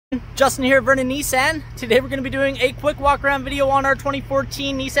Justin here, Vernon Nissan. Today we're going to be doing a quick walk around video on our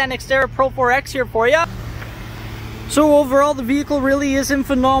 2014 Nissan Xterra Pro4x here for you. So overall the vehicle really is in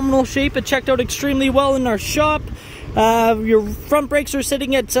phenomenal shape. It checked out extremely well in our shop. Your front brakes are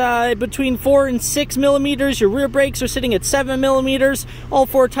sitting at between 4 and 6 millimeters. Your rear brakes are sitting at 7 millimeters. All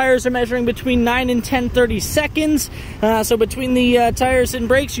four tires are measuring between 9 and 10/32. So between the tires and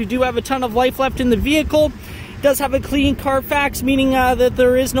brakes, you do have a ton of life left in the vehicle. It does have a clean Carfax, meaning that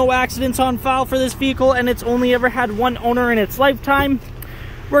there is no accidents on file for this vehicle, and it's only ever had one owner in its lifetime.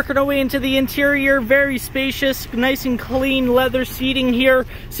 Working our way into the interior, very spacious, nice and clean leather seating here.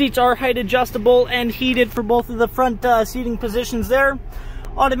 Seats are height adjustable and heated for both of the front seating positions there.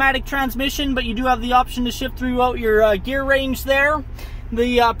 Automatic transmission, but you do have the option to shift throughout your gear range there.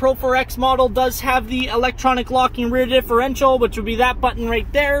 The Pro4x model does have the electronic locking rear differential, which would be that button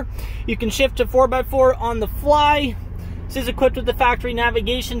right there. You can shift to 4x4 on the fly. This is equipped with the factory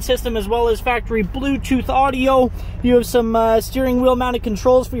navigation system as well as factory Bluetooth audio. You have some steering wheel mounted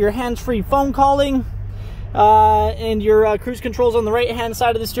controls for your hands-free phone calling. And your cruise controls on the right-hand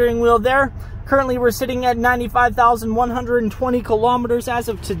side of the steering wheel there. Currently we're sitting at 95,120 kilometers as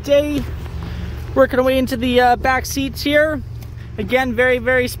of today. Working our way into the back seats here. Again, very,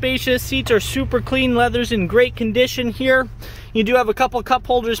 very spacious. Seats are super clean. Leather's in great condition here. You do have a couple cup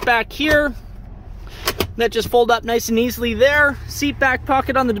holders back here that just fold up nice and easily there. Seat back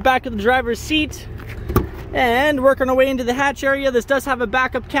pocket on the back of the driver's seat. And working our way into the hatch area. This does have a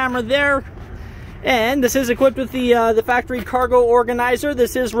backup camera there. And this is equipped with the factory cargo organizer.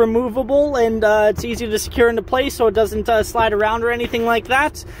 This is removable and it's easy to secure into place so it doesn't slide around or anything like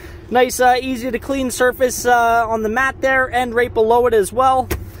that. Nice, easy to clean surface on the mat there and right below it as well.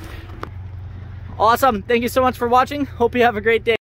 Awesome. Thank you so much for watching. Hope you have a great day.